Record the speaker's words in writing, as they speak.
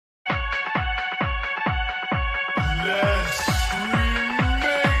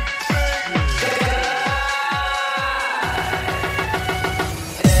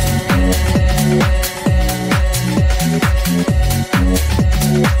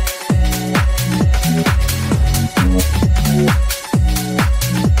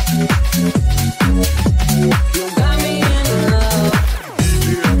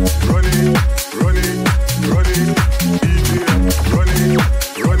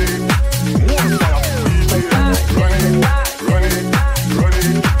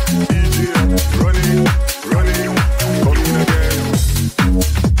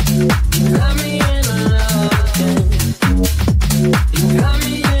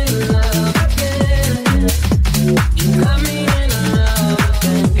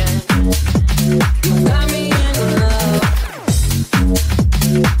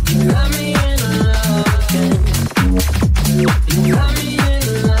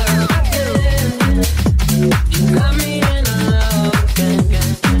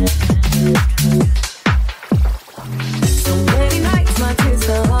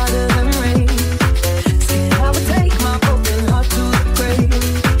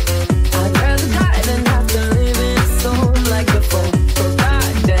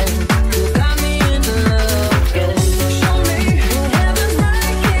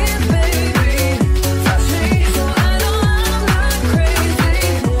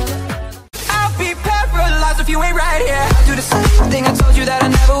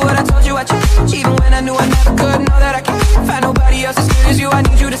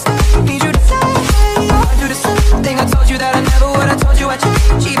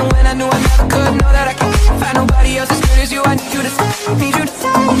I knew I never could. Know that I can't find nobody else as good as you. I need you to stay, need you to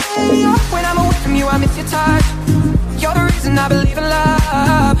stay. When I'm away from you, I miss your touch. You're the reason I believe in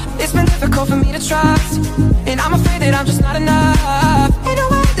love. It's been difficult for me to trust, and I'm afraid that I'm just not enough. Ain't no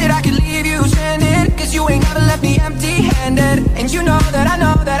way that I could leave you stranded, cause you ain't never left me empty-handed. And you know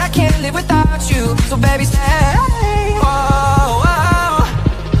that I can't live without you. So baby, stay. Oh, oh,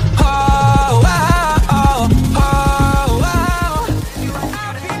 oh, oh, oh, oh, oh.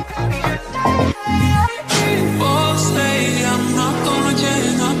 People say I'm not gonna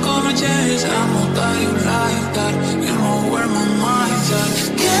change, not gonna change. I'm not that you like that. You know where my mind's at.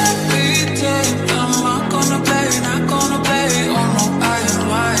 Can't be tamed. I'm not gonna play, not gonna play. Oh no, I ain't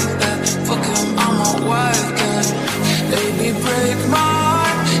like that. Fuck him, I'm a wild cat. Baby, break my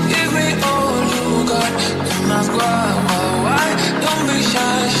heart. Give me all you got. Don't ask why. Don't be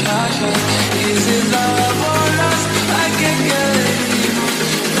shy, shy, shy. Is it love or lust? I can't get enough.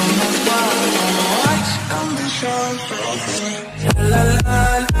 Don't ask why. Don't be shy, shy, shy. La la la.